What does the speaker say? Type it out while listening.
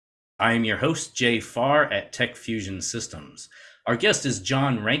I am your host, Jay Farr at Tech Fusion Systems. Our guest is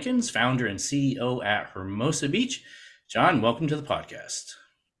John Rankins, founder and CEO at Hermosa Beach. John, welcome to the podcast.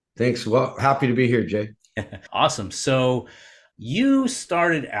 Thanks. Well, happy to be here, Jay. Awesome. So you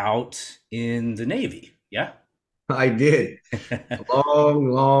started out in the Navy, yeah? I did a long,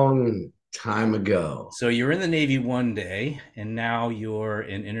 long time ago. So you were in the Navy one day, and now you're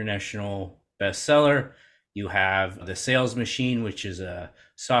an international bestseller. You have the Sales Machine, which is a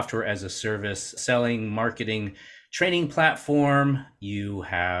software as a service selling, marketing, training platform. You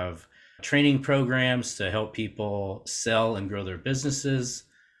have training programs to help people sell and grow their businesses.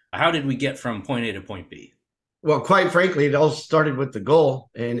 How did we get from point A to point B? Well, quite frankly, it all started with the goal,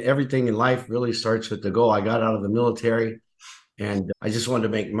 and everything in life really starts with the goal. I got out of the military and I just wanted to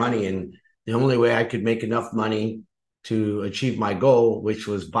make money. And the only way I could make enough money to achieve my goal, which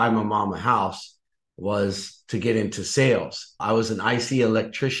was buy my mom a house, was to get into sales. I was an IC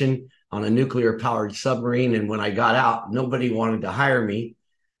electrician on a nuclear powered submarine. And when I got out, nobody wanted to hire me.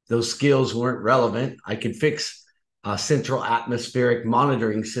 Those skills weren't relevant. I could fix a central atmospheric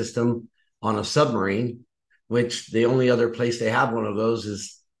monitoring system on a submarine, which the only other place they have one of those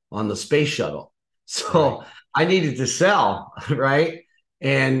is on the space shuttle. Right. So I needed to sell, right?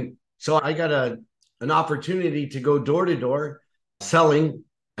 And so I got an opportunity to go door to door selling.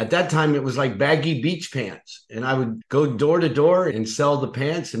 At that time, it was like baggy beach pants, and I would go door to door and sell the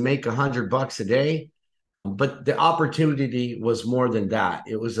pants and make $100 a day. But the opportunity was more than that.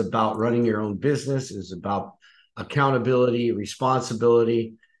 It was about running your own business. It was about accountability,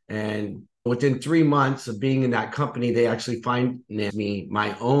 responsibility, and within 3 months of being in that company, they actually financed me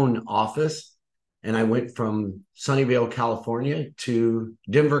my own office. And I went from Sunnyvale, California to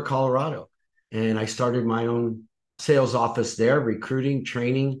Denver, Colorado. And I started my own sales office there, recruiting,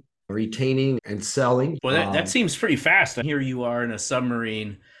 training, retaining, and selling. Well, that seems pretty fast. Here you are in a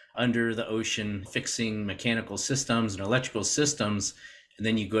submarine under the ocean fixing mechanical systems and electrical systems. And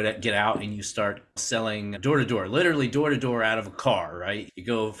then you get out and you start selling door to door, literally door to door out of a car, right? You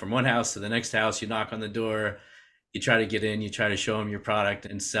go from one house to the next house, you knock on the door, you try to get in, you try to show them your product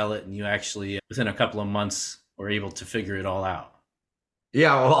and sell it. And you actually, within a couple of months, were able to figure it all out.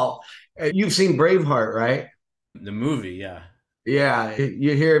 Yeah, well, you've seen Braveheart, right? The movie, yeah. Yeah,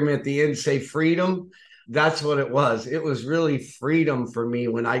 you hear him at the end say freedom. That's what it was. It was really freedom for me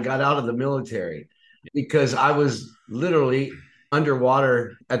when I got out of the military because I was literally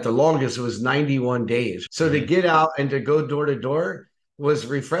underwater at the longest. It was 91 days. So to get out and to go door to door was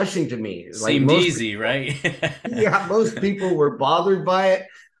refreshing to me. Like Seemed most easy, right? yeah, most people were bothered by it.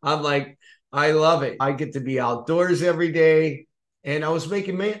 I'm like, I love it. I get to be outdoors every day. And I was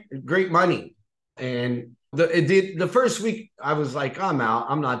making great money. And the first week, I was like, I'm out.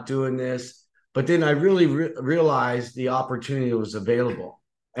 I'm not doing this. But then I really realized the opportunity was available.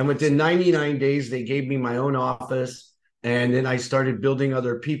 And within 99 days, they gave me my own office. And then I started building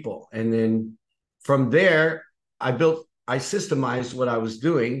other people. And then from there, I systemized what I was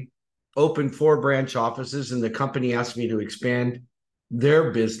doing, opened 4 branch offices, and the company asked me to expand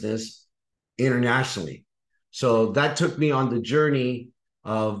their business internationally. So that took me on the journey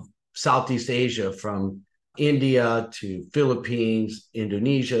of Southeast Asia, from India to Philippines,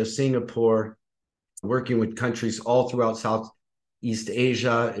 Indonesia, Singapore, working with countries all throughout Southeast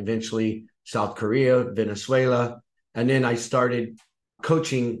Asia, eventually South Korea, Venezuela. And then I started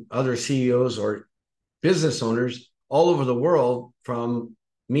coaching other CEOs or business owners all over the world from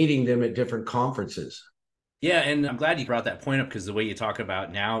meeting them at different conferences. Yeah, and I'm glad you brought that point up because the way you talk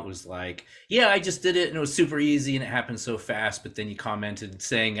about now, it was like, yeah, I just did it and it was super easy and it happened so fast. But then you commented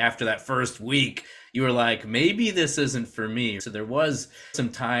saying after that first week, you were like, maybe this isn't for me. So there was some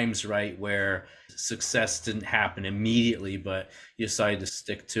times, right, where success didn't happen immediately, but you decided to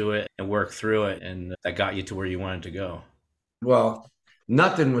stick to it and work through it. And that got you to where you wanted to go. Well,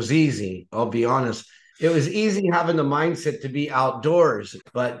 nothing was easy, I'll be honest. It was easy having the mindset to be outdoors,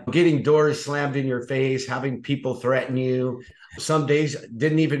 but getting doors slammed in your face, having people threaten you. Some days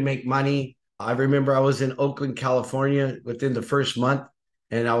didn't even make money. I remember I was in Oakland, California within the first month,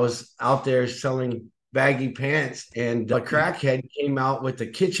 and I was out there selling baggy pants, and a crackhead came out with a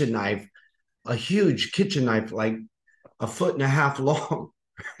kitchen knife, a huge kitchen knife, like a foot and a half long.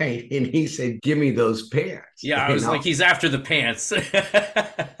 Right. And he said, give me those pants. Yeah, I was like, he's after the pants.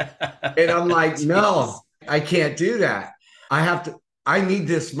 And I'm like, no, I can't do that. I need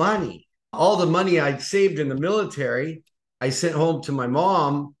this money. All the money I'd saved in the military, I sent home to my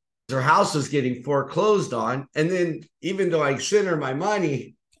mom. Her house was getting foreclosed on. And then even though I sent her my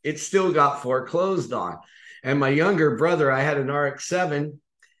money, it still got foreclosed on. And my younger brother, I had an RX-7,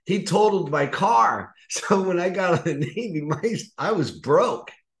 he totaled my car. So when I got out of the Navy, I was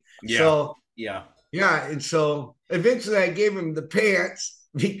broke. Yeah. So Yeah. yeah, and so eventually I gave him the pants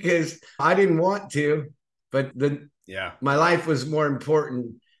because I didn't want to, but Yeah. my life was more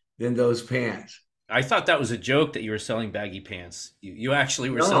important than those pants. I thought that was a joke that you were selling baggy pants. You actually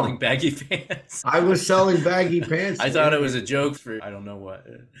were selling No, baggy pants. I was selling baggy pants, I thought man. it was a joke for I don't know what.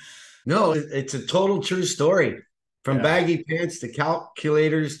 No, it's a total true story. From Yeah. baggy pants to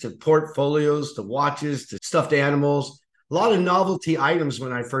calculators to portfolios to watches to stuffed animals. A lot of novelty items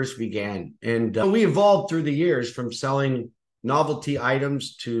when I first began. And we evolved through the years from selling novelty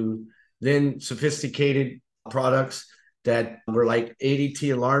items to then sophisticated products that were like ADT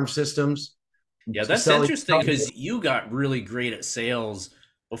alarm systems, Yeah, that's selling. interesting because you got really great at sales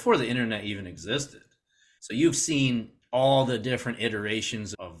before the internet even existed. So you've seen all the different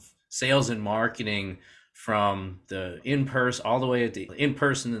iterations of sales and marketing from the in person all the way at the in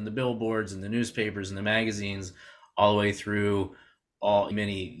person and the billboards and the newspapers and the magazines, all the way through all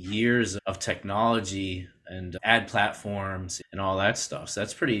many years of technology and ad platforms and all that stuff. So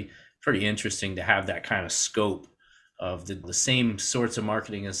that's pretty interesting to have that kind of scope of the same sorts of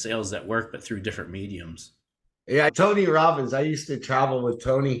marketing and sales that work, but through different mediums. Yeah, Tony Robbins. I used to travel with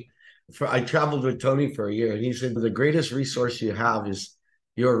Tony. I traveled with Tony for a year, and he said the greatest resource you have is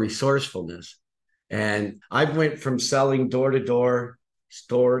your resourcefulness. And I went from selling door to door,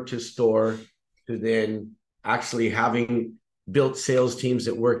 store to store, to then actually having built sales teams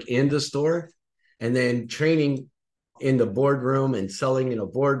that work in the store, and then training in the boardroom and selling in a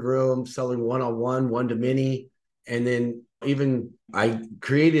boardroom, selling one on one, one to many, and then even I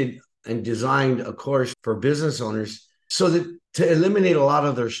created and designed a course for business owners so that to eliminate a lot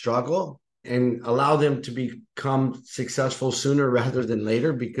of their struggle and allow them to become successful sooner rather than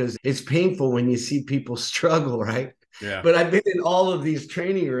later, because it's painful when you see people struggle, right? Yeah. But I've been in all of these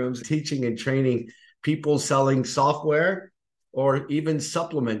training rooms teaching and training people selling software or even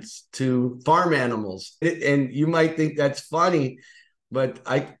supplements to farm animals. And you might think that's funny, but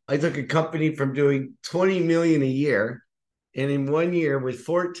I took a company from doing 20 million a year, and in 1 year with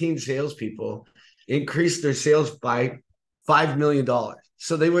 14 salespeople, increased their sales by $5 million.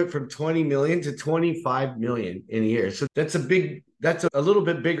 So they went from 20 million to 25 million in a year. So that's a little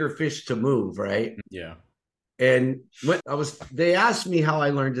bit bigger fish to move, right? Yeah. And they asked me how I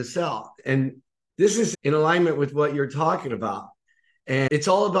learned to sell. And this is in alignment with what you're talking about. And it's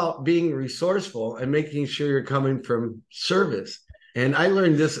all about being resourceful and making sure you're coming from service. And I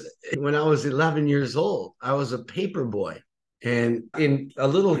learned this when I was 11 years old. I was a paper boy, and in a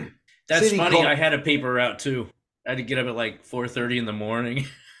little That's city funny. I called, had a paper route too. I had to get up at like 4:30 in the morning.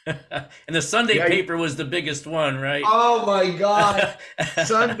 And the Sunday yeah. paper was the biggest one, right? Oh my God.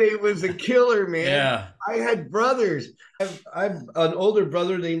 Sunday was a killer, man. Yeah. I had brothers. I've an older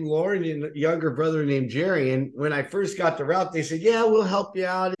brother named Lauren and a younger brother named Jerry. And when I first got the route, they said, "Yeah, we'll help you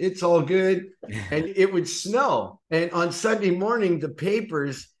out. It's all good." And it would snow. And on Sunday morning, the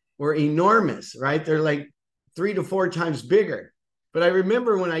papers were enormous, right? They're like 3 to 4 times bigger. But I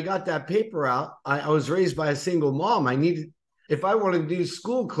remember when I got that paper out, I was raised by a single mom. If I wanted to do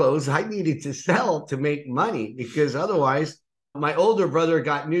school clothes, I needed to sell to make money, because otherwise, my older brother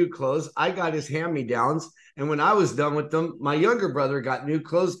got new clothes. I got his hand me downs. And when I was done with them, my younger brother got new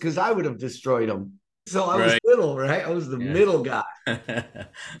clothes because I would have destroyed them. So I was Right. middle, right? I was the Yeah. middle guy.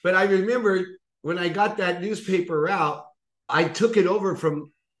 But I remember when I got that newspaper route, I took it over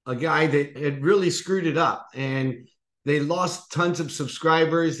from a guy that had really screwed it up. And they lost tons of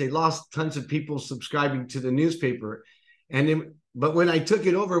subscribers. They lost tons of people subscribing to the newspaper. But when I took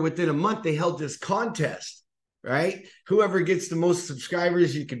it over, within a month, they held this contest, right? Whoever gets the most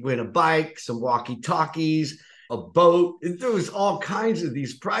subscribers, you could win a bike, some walkie-talkies, a boat. There was all kinds of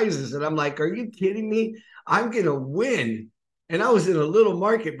these prizes. And I'm like, are you kidding me? I'm going to win. And I was in a little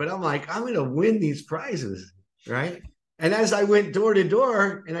market, but I'm like, I'm going to win these prizes, right? And as I went door to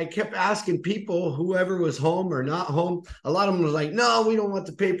door and I kept asking people, whoever was home or not home, a lot of them was like, no, we don't want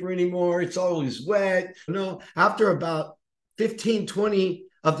the paper anymore. It's always wet. No, after about 15, 20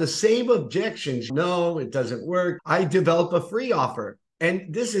 of the same objections, no, it doesn't work, I develop a free offer.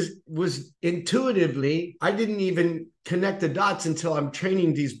 And was intuitively, I didn't even connect the dots until I'm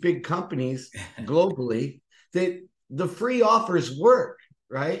training these big companies globally that the free offers work,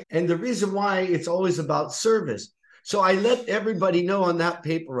 right? And the reason why it's always about service. So I let everybody know on that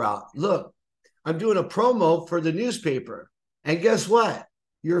paper route, look, I'm doing a promo for the newspaper. And guess what?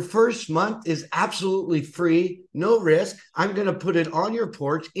 Your first month is absolutely free, no risk. I'm going to put it on your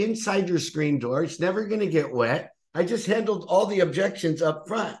porch, inside your screen door. It's never going to get wet. I just handled all the objections up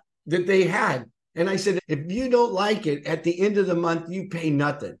front that they had. And I said, if you don't like it, at the end of the month, you pay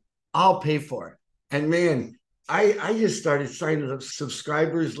nothing. I'll pay for it. And man, I just started signing up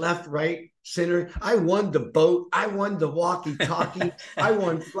subscribers left, right, center. I won the boat. I won the walkie-talkie. I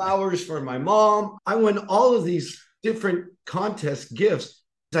won flowers for my mom. I won all of these different contest gifts.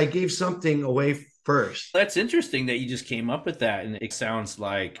 I gave something away first. That's interesting that you just came up with that. And it sounds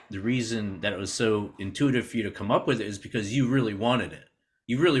like the reason that it was so intuitive for you to come up with it is because you really wanted it.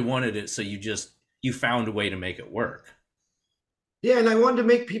 You really wanted it. So you found a way to make it work. Yeah, and I wanted to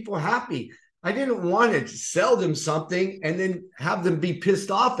make people happy. I didn't want to sell them something and then have them be pissed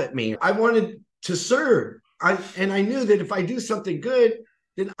off at me. I wanted to serve. And I knew that if I do something good,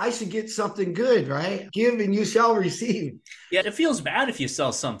 then I should get something good, right? Give and you shall receive. Yeah, it feels bad if you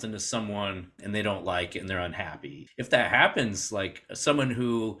sell something to someone and they don't like it and they're unhappy. If that happens, like someone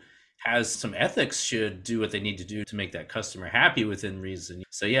who has some ethics should do what they need to do to make that customer happy within reason.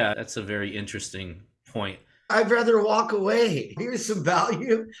 So yeah, that's a very interesting point. I'd rather walk away. Here's some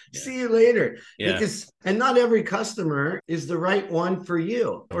value. Yeah. See you later. Yeah. And not every customer is the right one for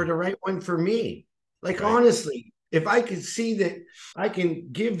you or the right one for me. Like, Right. honestly, if I could see that I can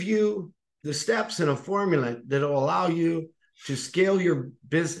give you the steps and a formula that will allow you to scale your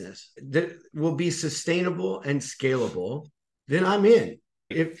business that will be sustainable and scalable, then I'm in.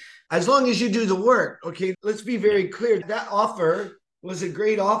 If as long as you do the work, okay, let's be very clear. That offer was a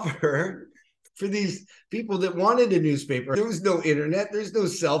great offer for these people that wanted a newspaper. There was no internet, there's no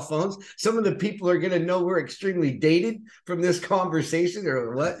cell phones. Some of the people are going to know we're extremely dated from this conversation.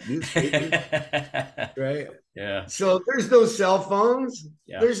 Or what? Newspapers, right? Yeah. So there's no cell phones,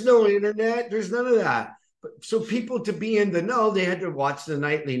 Yeah. there's no internet, there's none of that. So people, to be in the know, they had to watch the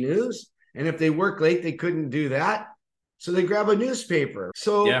nightly news. And if they work late, they couldn't do that. So they grab a newspaper.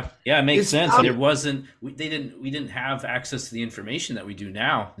 So yeah, it makes sense. There wasn't we didn't have access to the information that we do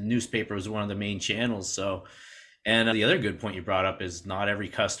now. The newspaper was one of the main channels. So, and the other good point you brought up is not every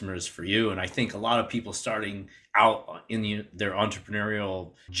customer is for you. And I think a lot of people starting out in their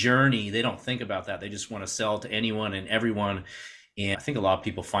entrepreneurial journey, they don't think about that. They just want to sell to anyone and everyone. And I think a lot of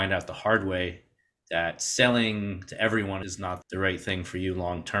people find out the hard way that selling to everyone is not the right thing for you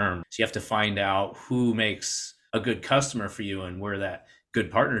long term. So you have to find out who makes a good customer for you and where that good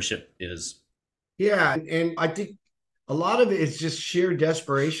partnership is. Yeah. And I think a lot of it is just sheer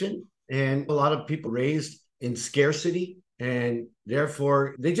desperation. And a lot of people raised in scarcity. And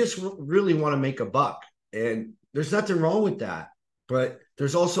therefore, they just really want to make a buck. And there's nothing wrong with that. But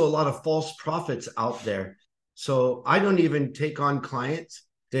there's also a lot of false prophets out there. So I don't even take on clients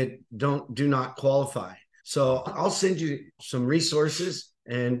that do not qualify. So I'll send you some resources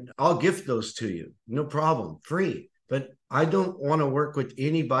and I'll gift those to you. No problem, free. But I don't want to work with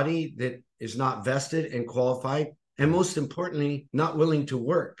anybody that is not vested and qualified. And most importantly, not willing to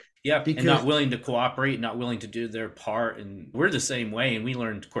work. Yeah, because, and not willing to cooperate, not willing to do their part. And we're the same way. And we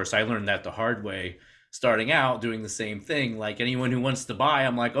learned, of course, I learned that the hard way starting out, doing the same thing. Like anyone who wants to buy,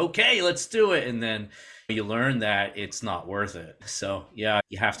 I'm like, okay, let's do it. And then you learn that it's not worth it. So yeah,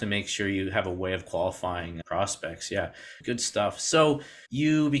 you have to make sure you have a way of qualifying prospects. Yeah, good stuff. So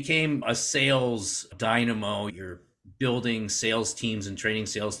you became a sales dynamo. You're building sales teams and training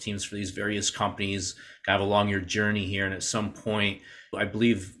sales teams for these various companies kind of along your journey here. And at some point, I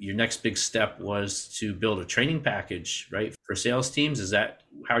believe your next big step was to build a training package, right, for sales teams. Is that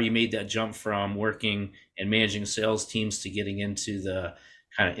how you made that jump from working and managing sales teams to getting into the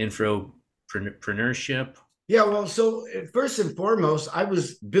kind of infopreneurship? Yeah, well, so first and foremost, I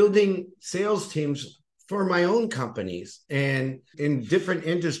was building sales teams for my own companies and in different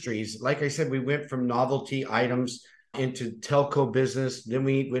industries. Like I said, we went from novelty items into telco business. Then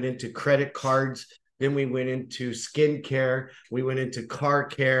we went into credit cards. Then we went into skincare. We went into car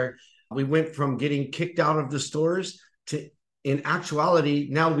care. We went from getting kicked out of the stores to, in actuality,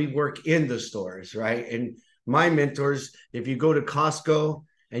 now we work in the stores, right? And my mentors, if you go to Costco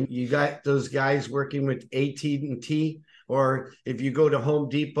and you got those guys working with AT&T, or if you go to Home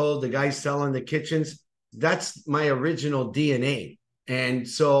Depot, the guys selling the kitchens, that's my original DNA. And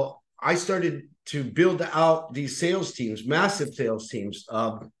so I started to build out these sales teams, massive sales teams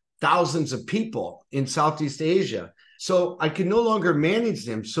of thousands of people in Southeast Asia. So I could no longer manage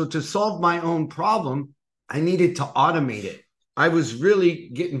them. So to solve my own problem, I needed to automate it. I was really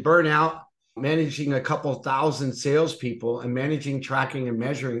getting burnt out managing a couple thousand salespeople and managing, tracking, and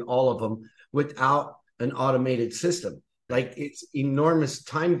measuring all of them without an automated system. Like, it's enormous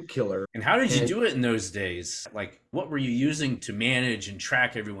time killer. And how did you do it in those days? Like, what were you using to manage and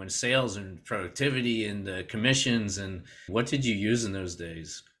track everyone's sales and productivity and the commissions? And what did you use in those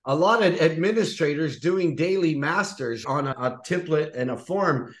days? A lot of administrators doing daily masters on a template and a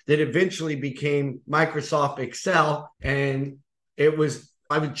form that eventually became Microsoft Excel. And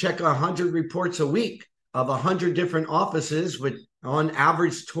I would check 100 reports a week of 100 different offices with on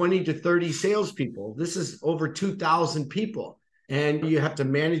average 20 to 30 salespeople. This is over 2,000 people. And you have to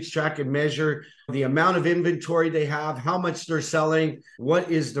manage, track, and measure the amount of inventory they have, how much they're selling, what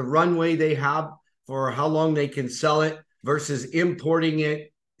is the runway they have for how long they can sell it versus importing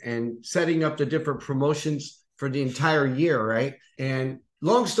it and setting up the different promotions for the entire year, right? And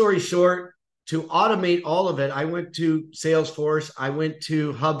long story short, to automate all of it, I went to Salesforce, I went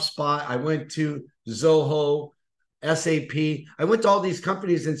to HubSpot, I went to Zoho, SAP. I went to all these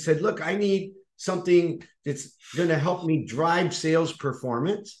companies and said, look, I need something that's going to help me drive sales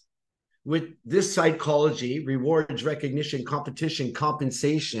performance with this psychology, rewards, recognition, competition,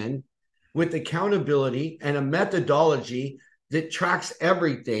 compensation, with accountability and a methodology that tracks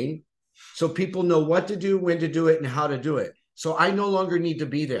everything so people know what to do, when to do it, and how to do it. So I no longer need to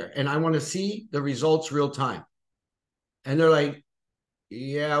be there, and I want to see the results real time. And they're like,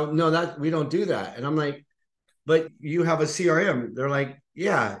 yeah, no, that we don't do that. And I'm like, but you have a CRM. They're like,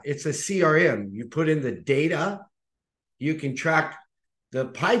 yeah, it's a CRM. You put in the data, you can track the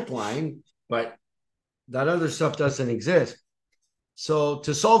pipeline, but that other stuff doesn't exist. So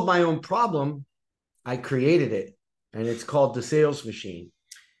to solve my own problem, I created it, and it's called the Sales Machine.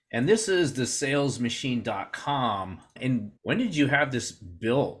 And this is the salesmachine.com. And when did you have this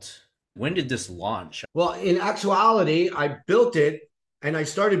built? When did this launch? Well, in actuality, I built it, and I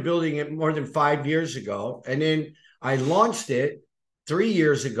started building it more than 5 years ago. And then I launched it 3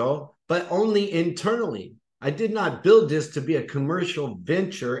 years ago, but only internally. I did not build this to be a commercial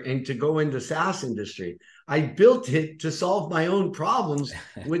venture and to go into SaaS industry. I built it to solve my own problems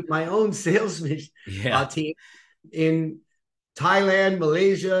with my own sales team in Thailand,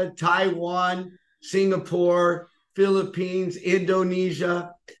 Malaysia, Taiwan, Singapore, Philippines,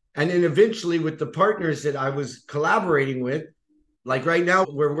 Indonesia, and then eventually with the partners that I was collaborating with. Like right now,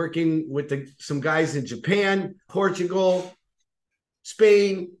 we're working with some guys in Japan, Portugal,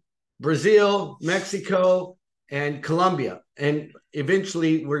 Spain, Brazil, Mexico, and Colombia. And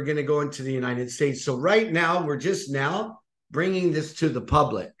eventually we're going to go into the United States. So right now, we're just now bringing this to the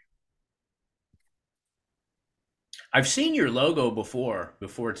public. I've seen your logo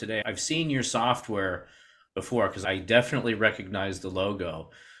before today. I've seen your software before because I definitely recognize the logo.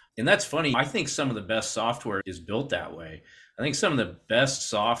 And that's funny. I think some of the best software is built that way. I think some of the best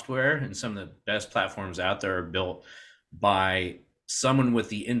software and some of the best platforms out there are built by someone with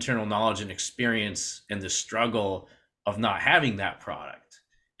the internal knowledge and experience and the struggle of not having that product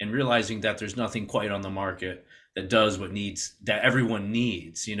and realizing that there's nothing quite on the market that does that everyone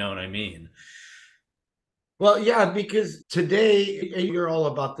needs. You know what I mean? Well, yeah, because today you're all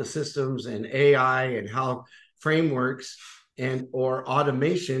about the systems and AI and how frameworks and or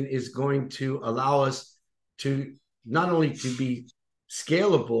automation is going to allow us to not only to be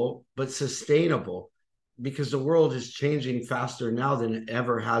scalable, but sustainable, because the world is changing faster now than it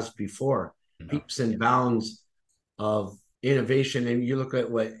ever has before. Leaps and bounds of innovation. And you look at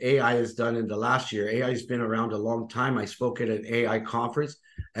what AI has done in the last year. AI has been around a long time. I spoke at an AI conference.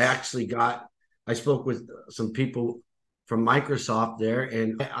 I spoke with some people from Microsoft there,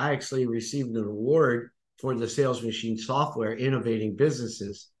 and I actually received an award for the Sales Machine software, innovating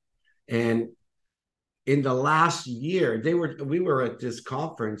businesses. And in the last year, we were at this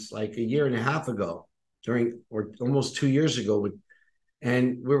conference like a year and a half ago, or almost 2 years ago,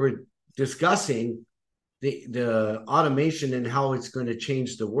 and we were discussing the automation and how it's going to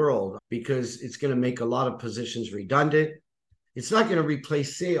change the world, because it's going to make a lot of positions redundant. It's not going to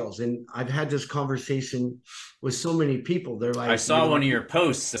replace sales. And I've had this conversation with so many people. They're like, I saw one of your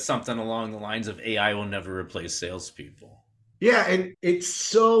posts, something along the lines of AI will never replace salespeople. Yeah. And it's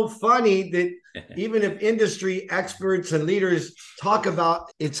so funny that even if industry experts and leaders talk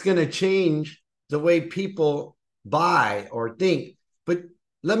about it's going to change the way people buy or think. But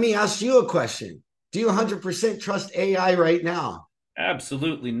let me ask you a question. Do you 100% trust AI right now?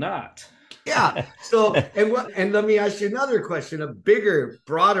 Absolutely not. Yeah. So, and let me ask you another question, a bigger,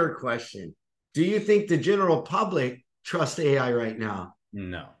 broader question. Do you think the general public trusts AI right now?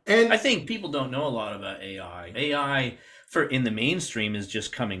 No. And I think people don't know a lot about AI. AI in the mainstream is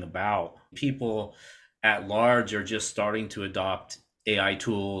just coming about. People at large are just starting to adopt AI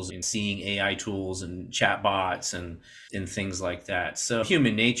tools and seeing AI tools and chatbots and things like that. So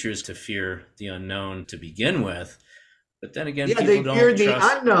human nature is to fear the unknown to begin with. But then again, people they fear the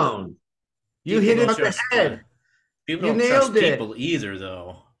unknown. You hit it on the head. People don't trust people either,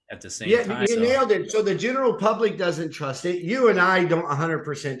 though, at the same time. Yeah, you nailed it. So the general public doesn't trust it. You and I don't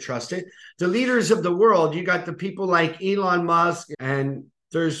 100% trust it. The leaders of the world, you got the people like Elon Musk and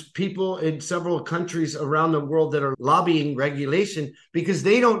there's people in several countries around the world that are lobbying regulation because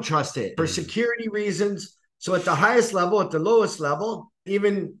they don't trust it for security reasons. So at the highest level, at the lowest level,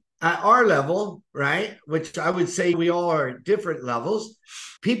 even at our level, right, which I would say we all are at different levels,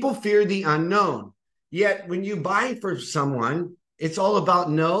 people fear the unknown. Yet when you buy for someone, it's all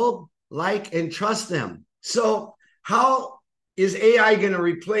about know, like, and trust them. So how is AI going to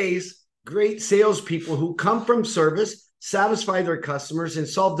replace great salespeople who come from service, satisfy their customers, and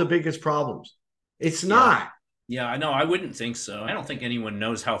solve the biggest problems? It's Yeah. not. Yeah, I know. I wouldn't think so. I don't think anyone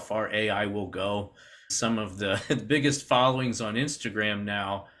knows how far AI will go. Some of the the biggest followings on Instagram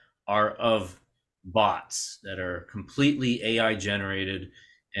now are of bots that are completely AI generated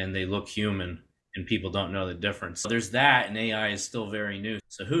and they look human and people don't know the difference. So there's that, and AI is still very new.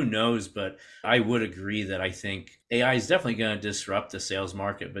 So who knows? But I would agree that I think AI is definitely going to disrupt the sales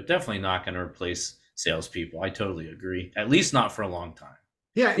market, but definitely not going to replace salespeople. I totally agree. At least not for a long time.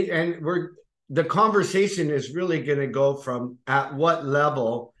 Yeah, and the conversation is really going to go from at what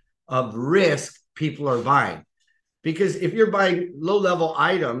level of risk people are buying. Because if you're buying low level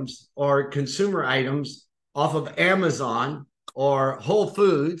items or consumer items off of Amazon or Whole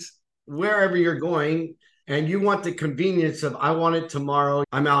Foods, wherever you're going, and you want the convenience of, I want it tomorrow,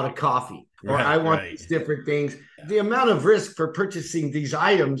 I'm out of coffee, or I Right, want right. these different things, the amount of risk for purchasing these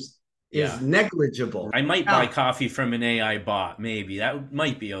items Yeah. is negligible. I might buy Now, coffee from an AI bot, maybe that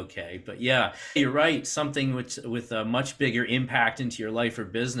might be okay. But yeah, you're right. Something with a much bigger impact into your life or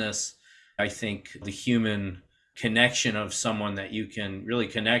business. I think the human connection of someone that you can really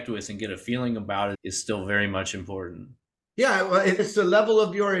connect with and get a feeling about it is still very much important. yeah, well, it's the level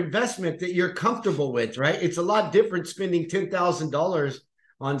of your investment that you're comfortable with, right? It's a lot different spending $10,000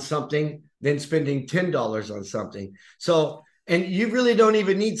 on something than spending $10 on something. So, and you really don't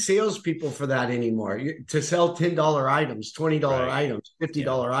even need salespeople for that anymore. To sell $10 items, $20 Right. items, Yeah.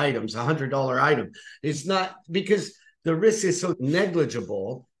 $50 items, $100 item. It's not because the risk is so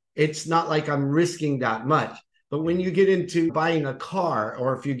negligible. It's not like I'm risking that much. But when you get into buying a car,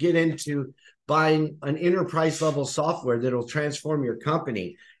 or if you get into buying an enterprise level software that'll transform your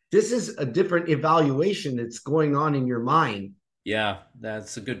company, this is a different evaluation that's going on in your mind. Yeah,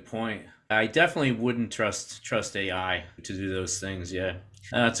 that's a good point. I definitely wouldn't trust AI to do those things. Yeah.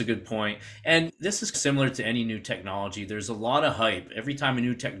 That's a good point. And this is similar to any new technology. There's a lot of hype. Every time a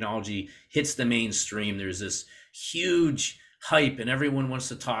new technology hits the mainstream, there's this huge hype and everyone wants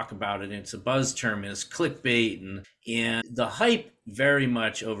to talk about it. And it's a buzz term, and it's clickbait, and the hype very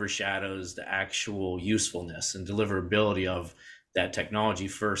much overshadows the actual usefulness and deliverability of that technology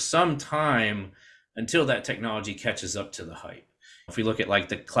for some time until that technology catches up to the hype. If we look at like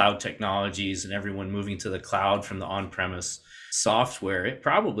the cloud technologies and everyone moving to the cloud from the on-premise software, it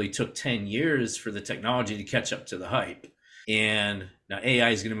probably took 10 years for the technology to catch up to the hype. And now AI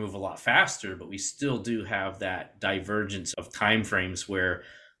is going to move a lot faster, but we still do have that divergence of timeframes where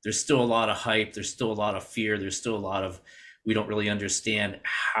there's still a lot of hype, there's still a lot of fear, there's still a lot of, we don't really understand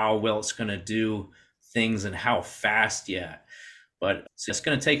how well it's going to do things and how fast yet. But it's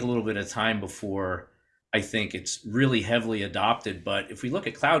going to take a little bit of time before I think it's really heavily adopted. But if we look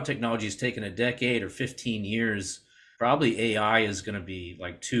at cloud technology, it's taken a decade or 15 years. Probably AI is going to be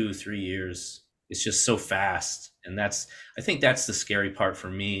like 2, 3 years. It's just so fast. And I think that's the scary part for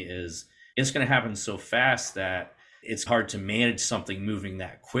me, is it's going to happen so fast that it's hard to manage something moving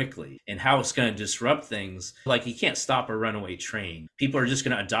that quickly, and how it's going to disrupt things. Like, you can't stop a runaway train. People are just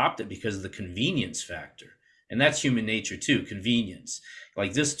going to adopt it because of the convenience factor. And that's human nature too, convenience.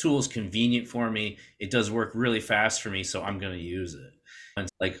 Like, this tool is convenient for me. It does work really fast for me, so I'm going to use it. And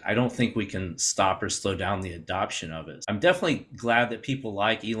like, I don't think we can stop or slow down the adoption of it. I'm definitely glad that people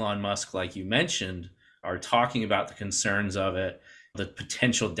like Elon Musk, like you mentioned, are talking about the concerns of it, the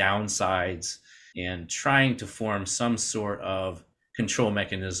potential downsides, and trying to form some sort of control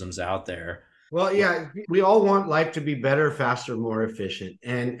mechanisms out there. Well, yeah, we all want life to be better, faster, more efficient.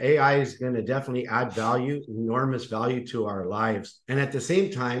 And AI is going to definitely add value, enormous value to our lives. And at the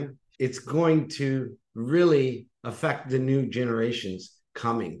same time, it's going to really affect the new generations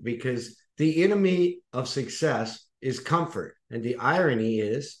coming, because the enemy of success is comfort. And the irony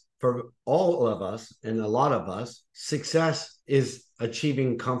is, for all of us and a lot of us, success is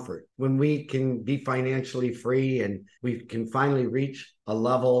achieving comfort. When we can be financially free and we can finally reach a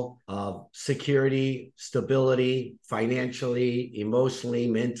level of security, stability, financially, emotionally,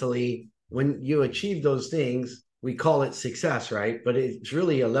 mentally, when you achieve those things, we call it success, right? But it's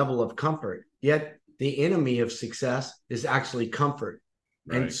really a level of comfort. Yet the enemy of success is actually comfort.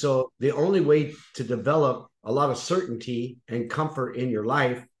 Right. And so the only way to develop a lot of certainty and comfort in your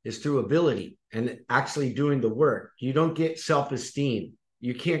life is through ability and actually doing the work. You don't get self-esteem.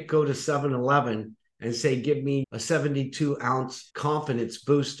 You can't go to 7-Eleven and say, give me a 72-ounce confidence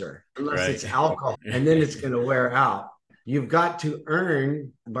booster, unless Right. it's alcohol, and then it's going to wear out. You've got to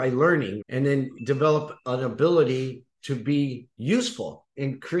earn by learning and then develop an ability to be useful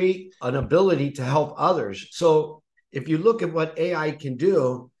and create an ability to help others. So if you look at what AI can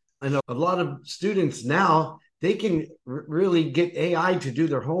do, and a lot of students now, they can really get AI to do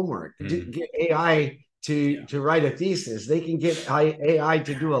their homework, get AI to write a thesis. They can get AI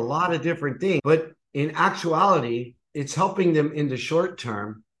to do a lot of different things. But in actuality, it's helping them in the short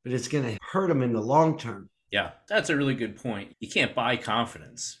term, but it's going to hurt them in the long term. Yeah, that's a really good point. You can't buy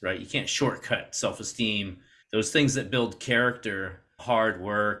confidence, right? You can't shortcut self-esteem. Those things that build character, hard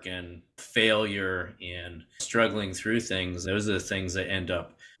work and failure and struggling through things, those are the things that end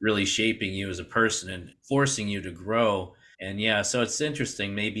up really shaping you as a person and forcing you to grow. And yeah, so it's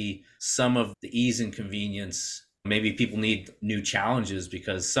interesting. Maybe some of the ease and convenience, maybe people need new challenges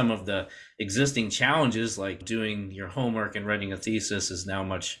because some of the existing challenges, like doing your homework and writing a thesis, is now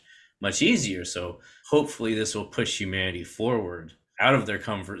much easier. So hopefully this will push humanity forward out of their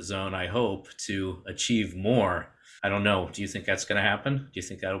comfort zone, I hope, to achieve more. I don't know. Do you think that's going to happen? Do you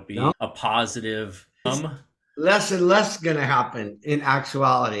think that'll be a positive? Less and less going to happen in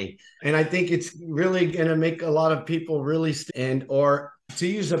actuality. And I think it's really going to make a lot of people really, or to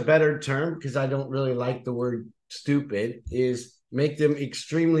use a better term, because I don't really like the word stupid, is make them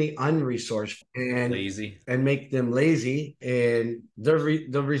extremely unresourceful and lazy, and make them lazy. And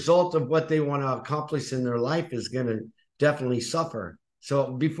the result of what they want to accomplish in their life is going to definitely suffer.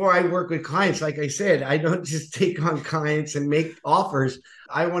 So before I work with clients, like I said, I don't just take on clients and make offers.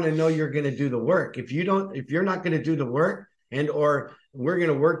 I want to know you're going to do the work. If you're not going to do the work, and or we're going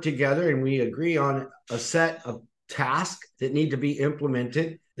to work together and we agree on a set of tasks that need to be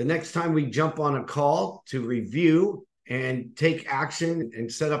implemented, the next time we jump on a call to review and take action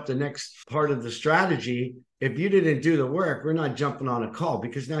and set up the next part of the strategy, if you didn't do the work, we're not jumping on a call,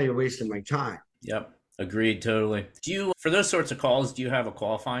 because now you're wasting my time. Yep. Agreed, totally. Do you, for those sorts of calls, do you have a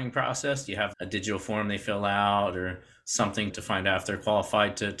qualifying process? Do you have a digital form they fill out or something to find out if they're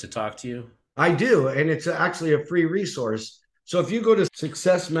qualified to talk to you? I do, and it's actually a free resource. So if you go to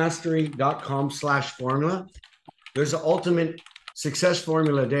successmastery.com/formula, there's an ultimate success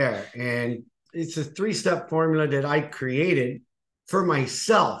formula there. And it's a 3-step formula that I created for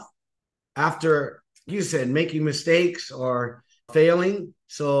myself after, you said, making mistakes or failing.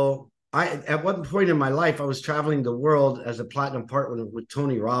 So at one point in my life, I was traveling the world as a platinum partner with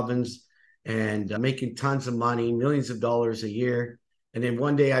Tony Robbins and making tons of money, millions of dollars a year. And then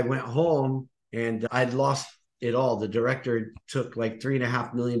one day I went home and I'd lost it all. The director took like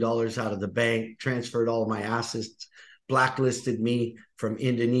 $3.5 million out of the bank, transferred all of my assets, blacklisted me from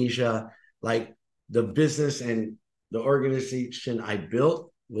Indonesia. Like, the business and the organization I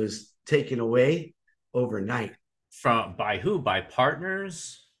built was taken away overnight. By who? By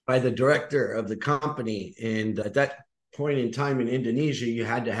partners? By the director of the company. And at that point in time in Indonesia, you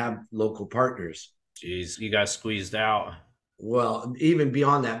had to have local partners. Jeez, you got squeezed out. Well, even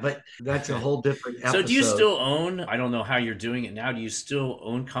beyond that, but that's a whole different episode. So do you still own, I don't know how you're doing it now, do you still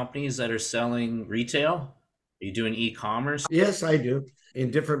own companies that are selling retail? Are you doing e-commerce? Yes, I do.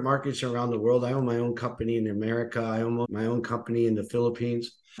 In different markets around the world. I own my own company in America. I own my own company in the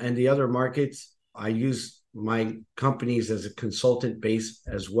Philippines. And the other markets, I use my companies as a consultant base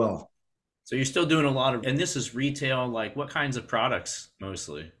as well. So you're still doing a lot of, and this is retail, like what kinds of products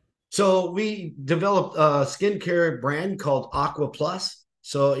mostly? So we developed a skincare brand called Aqua Plus.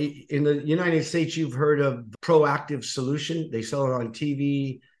 So in the United States, you've heard of Proactive Solution. They sell it on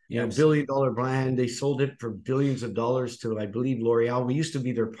TV, $1 billion brand. They sold it for billions of dollars to, I believe, L'Oreal. We used to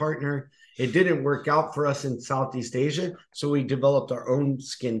be their partner. It didn't work out for us in Southeast Asia. So we developed our own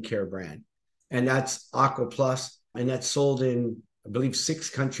skincare brand. And that's Aqua Plus. And that's sold in, I believe, 6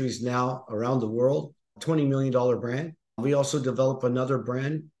 countries now around the world. $20 million brand. We also developed another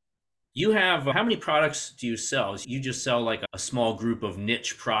brand. You have, how many products do you sell? You just sell like a small group of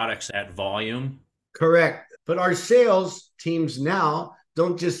niche products at volume? Correct. But our sales teams now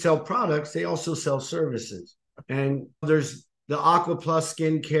don't just sell products, they also sell services. And there's the Aqua Plus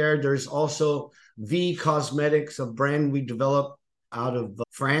skincare. There's also V Cosmetics, a brand we developed out of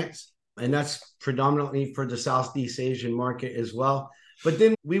France. And that's predominantly for the Southeast Asian market as well. But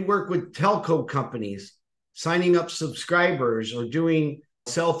then we work with telco companies, signing up subscribers or doing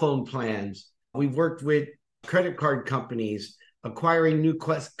cell phone plans. We've worked with credit card companies, acquiring new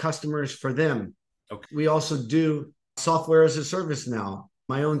customers for them. Okay. We also do software as a service now.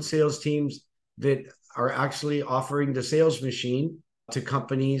 My own sales teams that are actually offering the sales machine to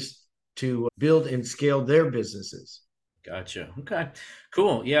companies to build and scale their businesses. Gotcha. Okay.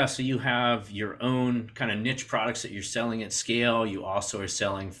 Cool. Yeah. So you have your own kind of niche products that you're selling at scale. You also are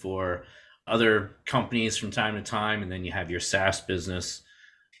selling for other companies from time to time. And then you have your SaaS business.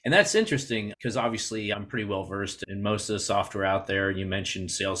 And that's interesting because obviously I'm pretty well versed in most of the software out there. You mentioned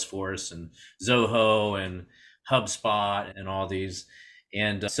Salesforce and Zoho and HubSpot and all these.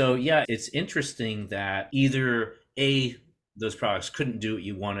 And so, yeah, it's interesting that either A, those products couldn't do what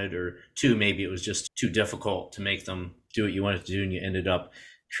you wanted, or two, maybe it was just too difficult to make them do what you wanted to do. And you ended up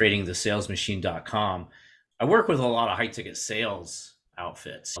creating the salesmachine.com. I work with a lot of high ticket sales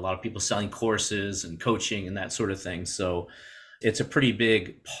outfits, a lot of people selling courses and coaching and that sort of thing. So, it's a pretty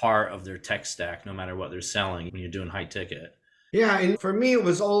big part of their tech stack, no matter what they're selling when you're doing high ticket. Yeah, and for me, it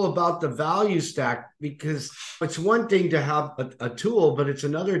was all about the value stack because it's one thing to have a tool, but it's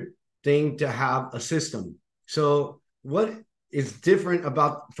another thing to have a system. So, what is different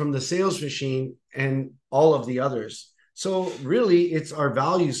about from the sales machine and all of the others? So, really, it's our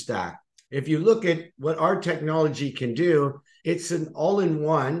value stack. If you look at what our technology can do, it's an all in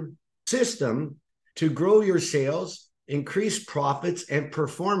one system to grow your sales, increase profits, and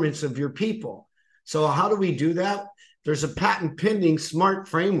performance of your people. So, how do we do that? There's a patent pending smart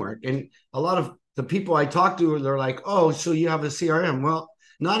framework. And a lot of the people I talk to, they're like, oh, so you have a CRM. Well,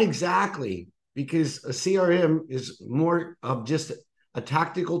 not exactly, because a CRM is more of just a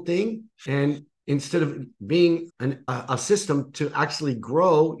tactical thing. And instead of being a system to actually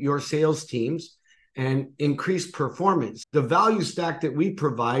grow your sales teams and increase performance, the value stack that we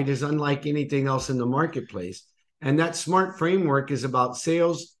provide is unlike anything else in the marketplace. And that smart framework is about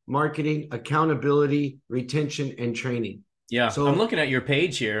sales, marketing, accountability, retention, and training. Yeah, I'm So, looking at your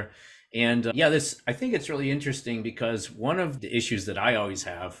page here. And yeah, this, I think it's really interesting because one of the issues that I always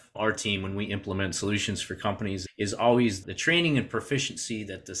have, our team, when we implement solutions for companies, is always the training and proficiency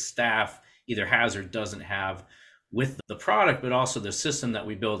that the staff either has or doesn't have with the product, but also the system that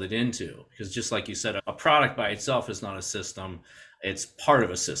we build it into. Because just like you said, a product by itself is not a system, it's part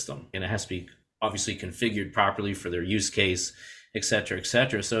of a system, and it has to be obviously configured properly for their use case, et cetera, et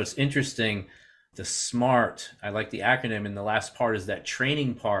cetera. So it's interesting. The SMART, I like the acronym, and the last part is that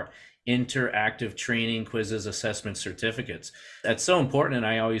training part: interactive training, quizzes, assessments, certificates. That's so important. And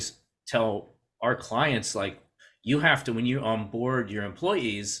I always tell our clients, like, you have to, when you onboard your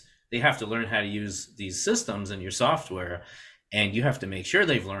employees, they have to learn how to use these systems and your software, and you have to make sure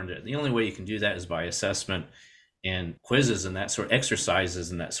they've learned it. The only way you can do that is by assessment and quizzes and that sort of exercises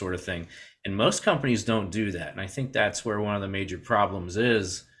and that sort of thing. And most companies don't do that. And I think that's where one of the major problems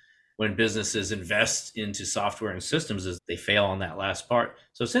is when businesses invest into software and systems, is they fail on that last part.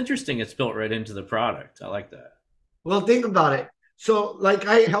 So it's interesting. It's built right into the product. I like that. well, think about it. So, like,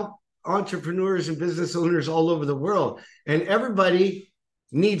 I help entrepreneurs and business owners all over the world, and everybody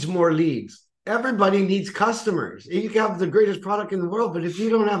needs more leads. Everybody needs customers. You can have the greatest product in the world, but if you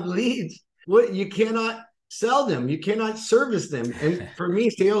don't have leads, what you cannot sell them, you cannot service them. And for me,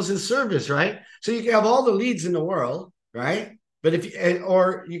 sales is service, right? So you can have all the leads in the world, right? But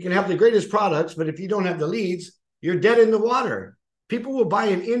or you can have the greatest products, but if you don't have the leads, you're dead in the water. People will buy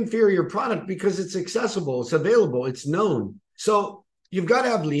an inferior product because it's accessible, it's available, it's known. So you've got to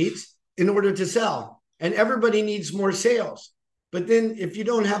have leads in order to sell, and everybody needs more sales. But then if you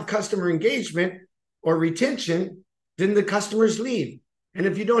don't have customer engagement or retention, then the customers leave. And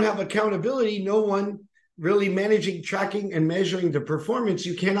if you don't have accountability, no one really managing, tracking, and measuring the performance,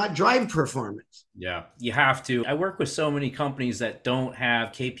 you cannot drive performance. Yeah, you have to. I work with so many companies that don't have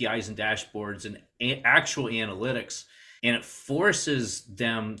KPIs and dashboards and actual analytics, and it forces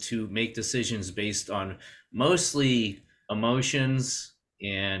them to make decisions based on mostly emotions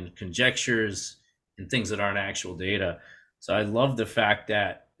and conjectures and things that aren't actual data. So I love the fact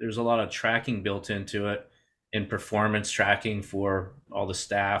that there's a lot of tracking built into it, and performance tracking for all the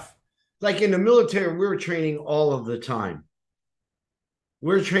staff. Like in the military, we're training all of the time.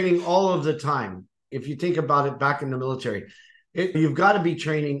 We're training all of the time. If you think about it, back in the military, you've got to be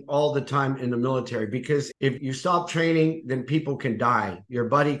training all the time in the military, because if you stop training, then people can die. Your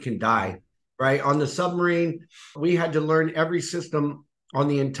buddy can die, right? On the submarine, we had to learn every system on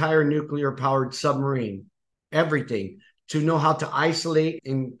the entire nuclear powered submarine, everything, to know how to isolate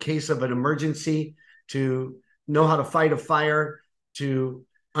in case of an emergency, to know how to fight a fire, to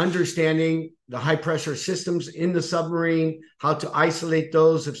understanding the high pressure systems in the submarine, how to isolate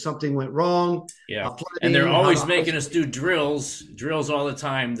those if something went wrong. Yeah. And they're Flooding, always making us do drills all the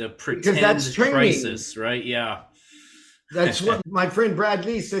time, the because that's pretend training. crisis, right? Yeah. That's what my friend Brad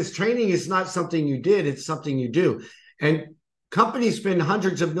Lee says. Training is not something you did, it's something you do. And companies spend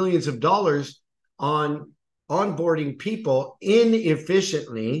hundreds of millions of dollars on onboarding people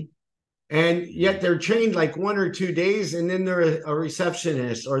inefficiently, And yet they're trained like 1 or 2 days, and then they're a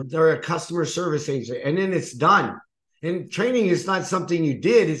receptionist or they're a customer service agent, and then it's done. And training is not something you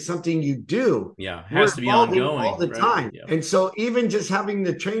did, it's something you do. Yeah, it We're has to be evolving all ongoing, the right? time. Yeah. And so even just having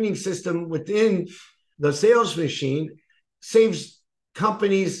the training system within the sales machine saves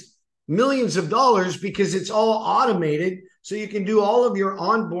companies millions of dollars because it's all automated. So you can do all of your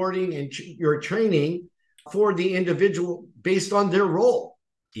onboarding and your training for the individual based on their role.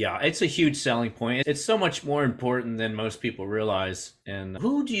 Yeah, it's a huge selling point. It's so much more important than most people realize. And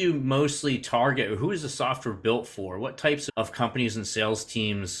who do you mostly target? Who is the software built for? What types of companies and sales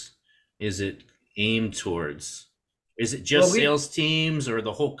teams is it aimed towards? Is it Well, just we sales teams or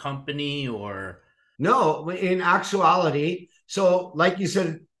the whole company or No, in actuality, so like you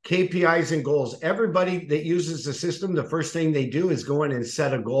said, KPIs and goals. Everybody that uses the system, the first thing they do is go in and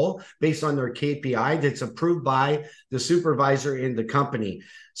set a goal based on their KPI that's approved by the supervisor in the company.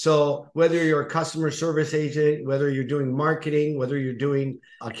 So whether you're a customer service agent, whether you're doing marketing, whether you're doing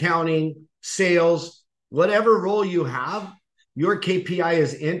accounting, sales, whatever role you have, your KPI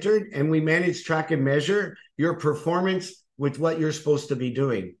is entered, and we manage, track, and measure your performance with what you're supposed to be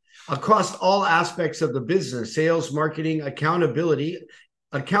doing across all aspects of the business: sales, marketing, accountability.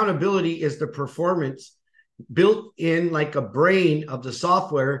 Accountability is the performance built in like a brain of the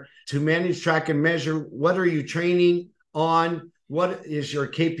software to manage, track, and measure. What are you training on? What is your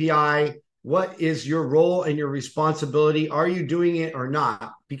KPI? What is your role and your responsibility? Are you doing it or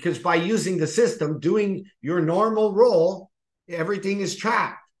not? Because by using the system, doing your normal role, everything is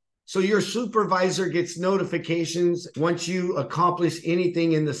tracked. So your supervisor gets notifications once you accomplish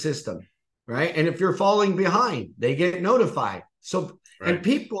anything in the system, right? And if you're falling behind, they get notified. So, and right?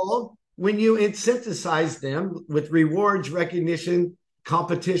 people, when you incentivize them with rewards, recognition,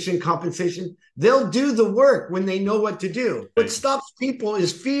 competition, compensation, they'll do the work when they know what to do. What Right. stops people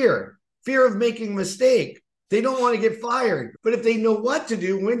is fear of making a mistake. They don't want to get fired. But if they know what to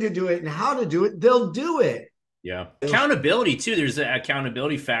do, when to do it, and how to do it, they'll do it. Yeah. Accountability too. There's an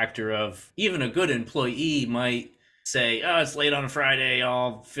accountability factor of even a good employee might say, "Oh, it's late on a Friday.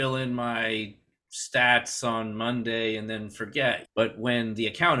 I'll fill in my stats on Monday and then forget." But when the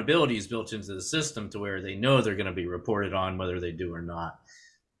accountability is built into the system to where they know they're going to be reported on whether they do or not,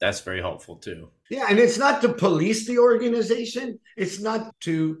 that's very helpful too. Yeah, and it's not to police the organization. It's not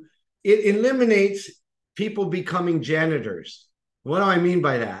to, it eliminates people becoming janitors. What do I mean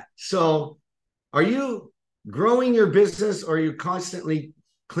by that? So, are you growing your business, or are you constantly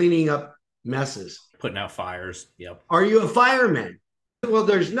cleaning up messes? Putting out fires. Yep. Are you a fireman? Well,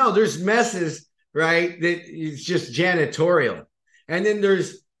 there's messes, right? That it's just janitorial. And then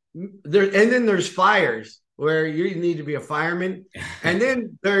there's fires where you need to be a fireman. And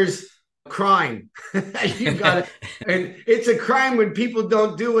then there's crime. You got it. And it's a crime when people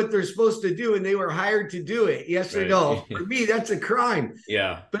don't do what they're supposed to do and they were hired to do it. Yes or Right. no? For me, that's a crime.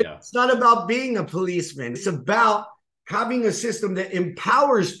 Yeah. But Yeah. it's not about being a policeman. It's about having a system that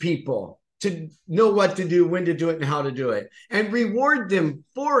empowers people to know what to do, when to do it, and how to do it, and reward them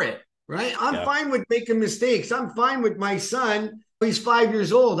for it, right? I'm Yeah. fine with making mistakes. I'm fine with my son. He's 5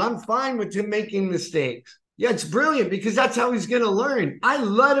 years old. I'm fine with him making mistakes. Yeah, it's brilliant because that's how he's going to learn. I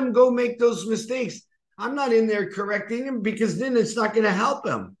let him go make those mistakes. I'm not in there correcting him because then it's not going to help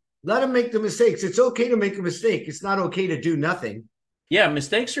him. Let him make the mistakes. It's okay to make a mistake. It's not okay to do nothing. Yeah,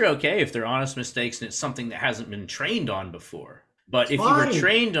 mistakes are okay if they're honest mistakes and it's something that hasn't been trained on before. But It's if you were fine.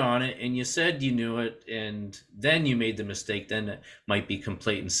 trained on it and you said you knew it and then you made the mistake, then it might be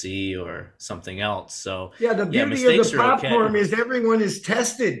complacency or something else. So, Yeah, the yeah, beauty of the mistakes are platform okay. is everyone is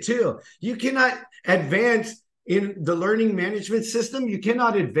tested too. You cannot advance in the learning management system. You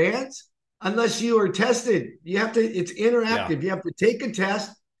cannot advance unless you are tested. It's Yeah. interactive. You have to take a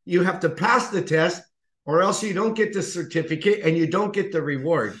test, you have to pass the test, or else you don't get the certificate and you don't get the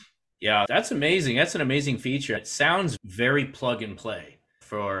reward. Yeah, that's amazing. That's an amazing feature. It sounds very plug and play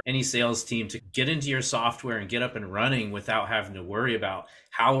for any sales team to get into your software and get up and running without having to worry about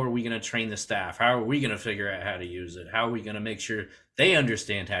how are we going to train the staff? How are we going to figure out how to use it? How are we going to make sure they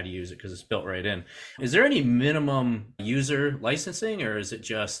understand how to use it because it's built right in? Is there any minimum user licensing or is it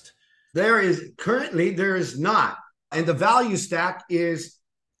just There is not. And the value stack is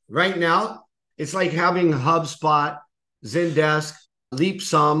right now, it's like having HubSpot, Zendesk,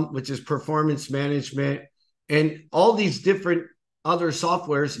 LeapSum, which is performance management, and all these different other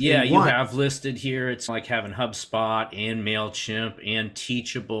softwares yeah, in you one. have listed here. It's like having HubSpot and MailChimp and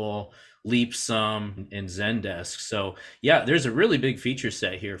Teachable, LeapSum, and Zendesk. So, yeah, there's a really big feature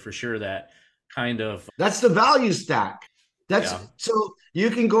set here for sure that kind of, That's the value stack. That's yeah, so you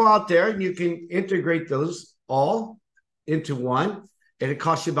can go out there and you can integrate those all into one. and it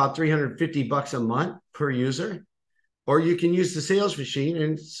costs you about $350 a month per user, or you can use the sales machine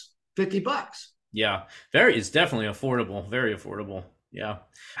and it's $50. Yeah, it's definitely affordable, very affordable. Yeah.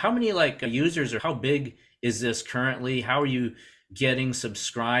 How many like users or how big is this currently? How are you getting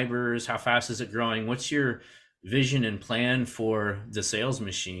subscribers? How fast is it growing? What's your vision and plan for the sales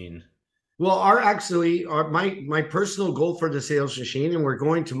machine? Well, my personal goal for the sales machine, and we're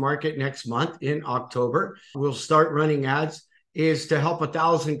going to market next month in October. We'll start running ads, is to help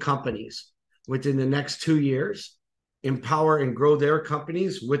 1,000 companies within the next 2 years empower and grow their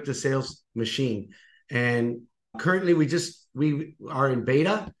companies with the sales machine. And currently we are in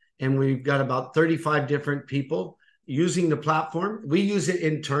beta, and we've got about 35 different people using the platform. We use it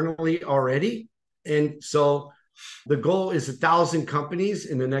internally already. And so the goal is 1,000 companies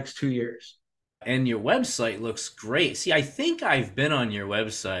in the next 2 years. And your website looks great. See, I think I've been on your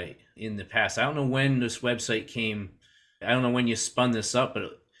website in the past. I don't know when this website came. I don't know when you spun this up, but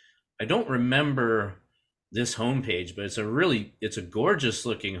I don't remember this homepage, but it's a gorgeous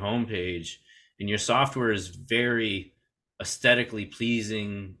looking homepage, and your software is very aesthetically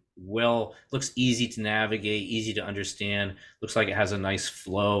pleasing. Well, looks easy to navigate, easy to understand. Looks like it has a nice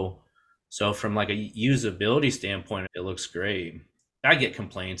flow. So from like a usability standpoint, it looks great. I get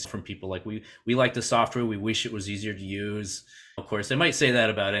complaints from people like we like the software, we wish it was easier to use. Of course, they might say that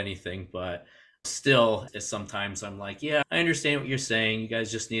about anything, but still, sometimes I'm like, yeah, I understand what you're saying. You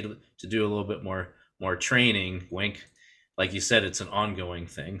guys just need to do a little bit more training. Wink. Like you said, it's an ongoing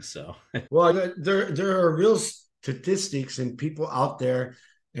thing. So well, there are real statistics and people out there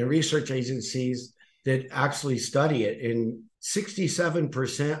and research agencies that actually study it. And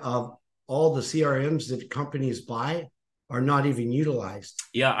 67% of all the CRMs that companies buy are not even utilized.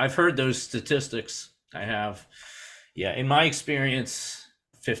 Yeah, I've heard those statistics. I have. Yeah, in my experience,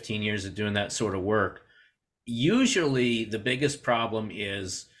 15 years of doing that sort of work, usually the biggest problem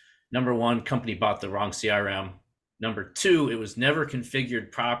is number one, company bought the wrong CRM. Number two, it was never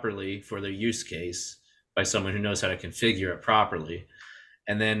configured properly for their use case by someone who knows how to configure it properly.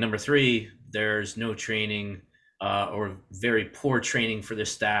 And then number three, there's no training or very poor training for their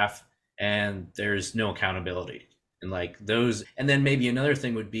staff, and there's no accountability. And like those, and then maybe another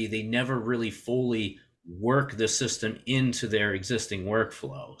thing would be they never really fully work the system into their existing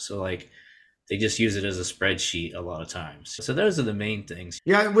workflow. So like they just use it as a spreadsheet a lot of times. So those are the main things.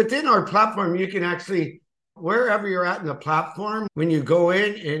 Yeah, within our platform, you can actually, wherever you're at in the platform, when you go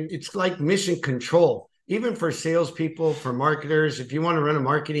in, and it's like mission control, even for salespeople, for marketers. If you want to run a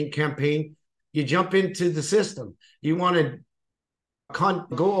marketing campaign, you jump into the system. You want to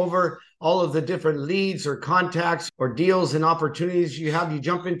go over all of the different leads or contacts or deals and opportunities you have, you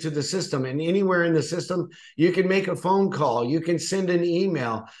jump into the system, and anywhere in the system, you can make a phone call, you can send an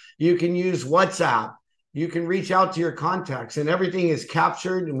email, you can use WhatsApp, you can reach out to your contacts, and everything is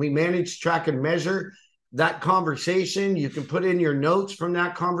captured, and we manage, track, and measure that conversation. You can put in your notes from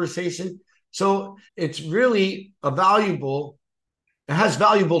that conversation. So it's really it has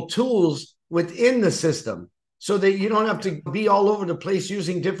valuable tools within the system, so that you don't have to be all over the place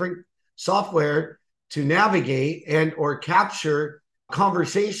using different software to navigate and or capture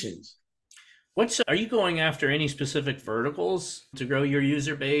conversations. Are you going after any specific verticals to grow your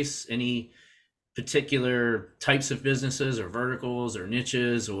user base? Any particular types of businesses or verticals or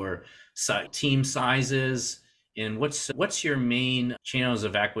niches or team sizes? And what's your main channels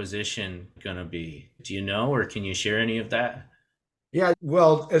of acquisition going to be? Do you know, or can you share any of that? Yeah,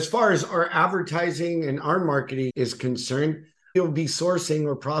 well, as far as our advertising and our marketing is concerned, you'll be sourcing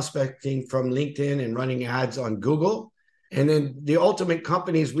or prospecting from LinkedIn and running ads on Google. And then the ultimate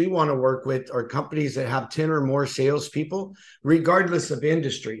companies we want to work with are companies that have 10 or more salespeople, regardless of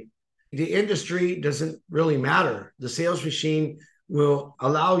industry. The industry doesn't really matter. The sales machine will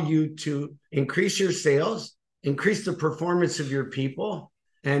allow you to increase your sales, increase the performance of your people,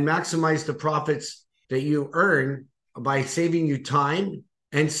 and maximize the profits that you earn by saving you time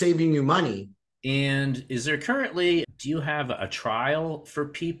and saving you money. And do you have a trial for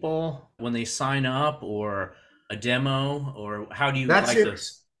people when they sign up, or a demo, or how do you like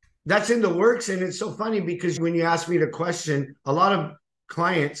this? That's in the works. And it's so funny because when you ask me the question, a lot of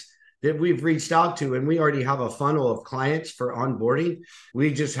clients that we've reached out to, and we already have a funnel of clients for onboarding,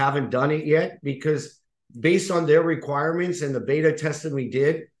 we just haven't done it yet because based on their requirements and the beta testing we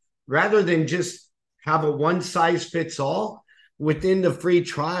did, rather than just have a one size fits all, within the free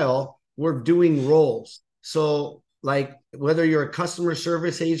trial, we're doing roles. So like whether you're a customer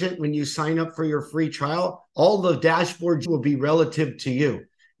service agent, when you sign up for your free trial, all the dashboards will be relative to you,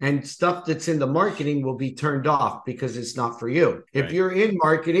 and stuff that's in the marketing will be turned off because it's not for you. If you're in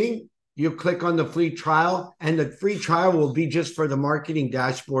marketing, you click on the free trial, and the free trial will be just for the marketing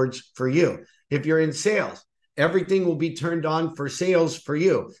dashboards for you. If you're in sales, everything will be turned on for sales for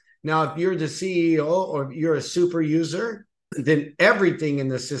you. Now, if you're the CEO or you're a super user, then everything in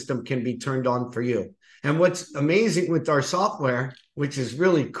the system can be turned on for you. And what's amazing with our software, which is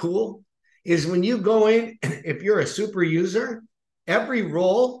really cool, is when you go in, if you're a super user, every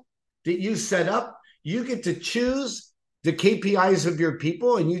role that you set up, you get to choose the KPIs of your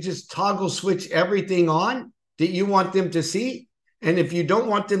people, and you just toggle switch everything on that you want them to see. And if you don't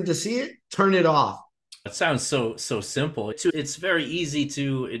want them to see it, turn it off. That sounds so simple. It's very easy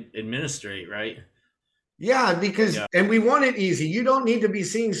to administrate, right? Yeah, because, Yeah. and we want it easy. You don't need to be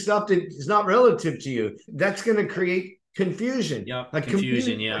seeing stuff that is not relative to you. That's going to create confusion. Yep.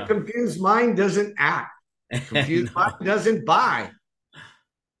 Confusion. A Yeah. confused mind doesn't act. Confused mind No. doesn't buy.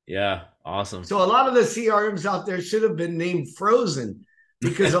 Yeah. Awesome. So a lot of the CRMs out there should have been named Frozen,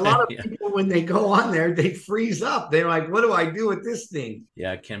 because a lot of Yeah. people, when they go on there, they freeze up. They're like, what do I do with this thing?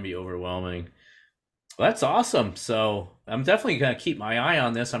 Yeah. It can be overwhelming. Well, that's awesome. So I'm definitely going to keep my eye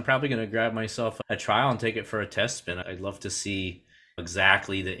on this. I'm probably going to grab myself a trial and take it for a test spin. I'd love to see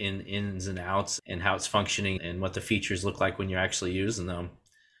exactly the ins and outs and how it's functioning and what the features look like when you're actually using them.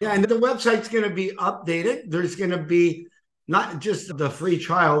 Yeah, and the website's going to be updated. There's going to be not just the free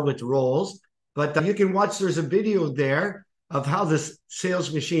trial with roles, but you can watch, there's a video there of how this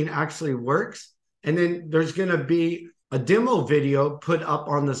sales machine actually works. And then there's going to be a demo video put up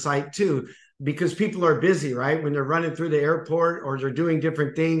on the site too, because people are busy, right? When they're running through the airport or they're doing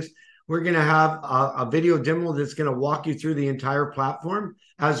different things, we're going to have a video demo that's going to walk you through the entire platform,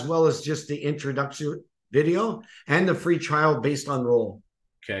 as well as just the introduction video and the free trial based on role.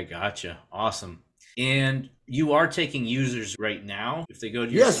 Okay, gotcha. Awesome. And you are taking users right now if they go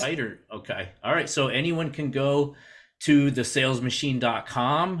to your Yes. site, or okay. All right. So anyone can go to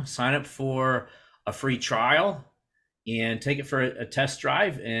thesalesmachine.com, sign up for a free trial and take it for a test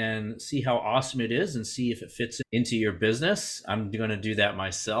drive and see how awesome it is and see if it fits into your business. I'm going to do that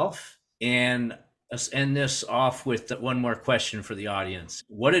myself. And let's end this off with one more question for the audience.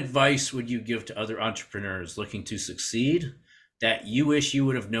 What advice would you give to other entrepreneurs looking to succeed that you wish you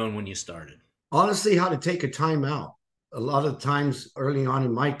would have known when you started? Honestly, how to take a time out. A lot of times early on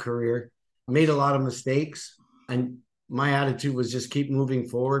in my career, I made a lot of mistakes, and my attitude was just keep moving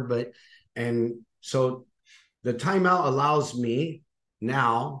forward. And so the timeout allows me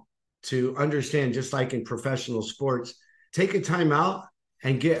now to understand, just like in professional sports, take a timeout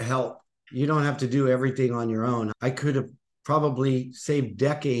and get help. You don't have to do everything on your own. I could have probably saved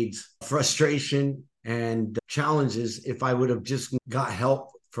decades of frustration and challenges if I would have just got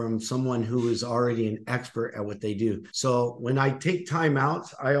help from someone who is already an expert at what they do. So when I take time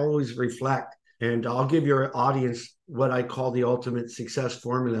out, I always reflect, and I'll give your audience what I call the ultimate success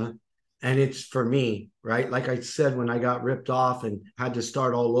formula. And it's for me, right? Like I said, when I got ripped off and had to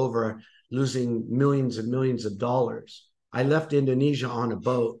start all over, losing millions and millions of dollars, I left Indonesia on a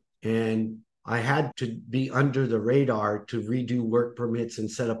boat, and I had to be under the radar to redo work permits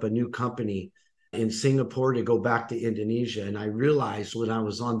and set up a new company in Singapore to go back to Indonesia. And I realized when I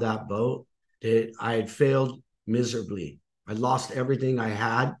was on that boat that I had failed miserably. I lost everything I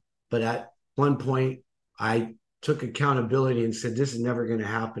had. But at one point, I took accountability and said, this is never going to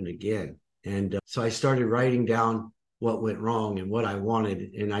happen again. And so I started writing down what went wrong and what I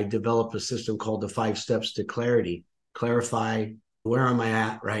wanted. And I developed a system called the 5 Steps to Clarity. Clarify, where am I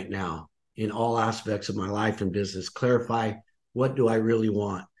at right now in all aspects of my life and business? Clarify, what do I really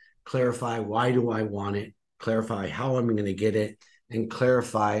want? Clarify, why do I want it? Clarify how I'm going to get it, and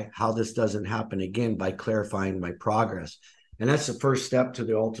clarify how this doesn't happen again by clarifying my progress. And that's the first step to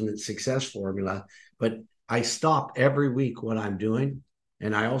the ultimate success formula. But I stop every week what I'm doing.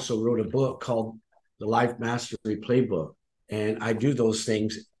 And I also wrote a book called The Life Mastery Playbook. And I do those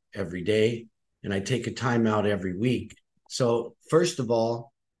things every day, and I take a time out every week. So first of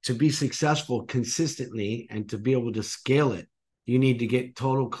all, to be successful consistently and to be able to scale it, you need to get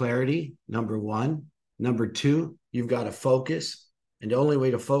total clarity, number one. Number two, you've got to focus. And the only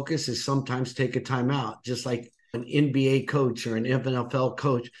way to focus is sometimes take a time out, just like an NBA coach or an NFL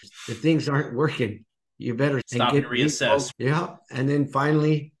coach. If things aren't working, you better stop and reassess. Yeah. And then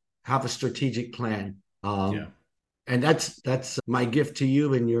finally, have a strategic plan. Yeah. And that's my gift to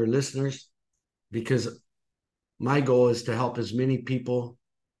you and your listeners, because my goal is to help as many people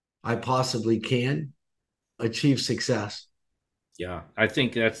I possibly can achieve success. Yeah, I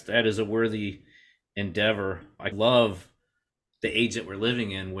think that is a worthy endeavor. I love the age that we're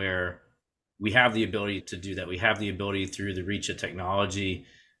living in, where we have the ability to do that. We have the ability through the reach of technology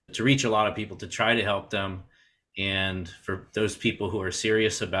to reach a lot of people, to try to help them. And for those people who are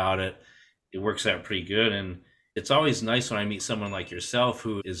serious about it, it works out pretty good. And it's always nice when I meet someone like yourself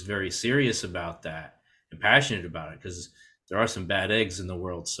who is very serious about that and passionate about it, because there are some bad eggs in the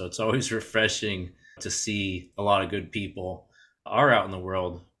world. So it's always refreshing to see a lot of good people are out in the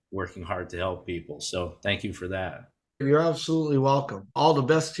world working hard to help people. So thank you for that. You're absolutely welcome. All the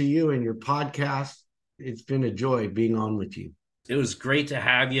best to you and your podcast. It's been a joy being on with you. It was great to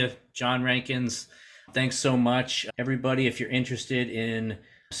have you, John Rankins. Thanks so much. Everybody, if you're interested in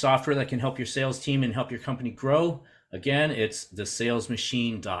software that can help your sales team and help your company grow, again, it's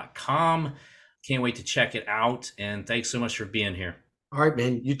thesalesmachine.com. Can't wait to check it out. And thanks so much for being here. All right,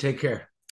 man. You take care.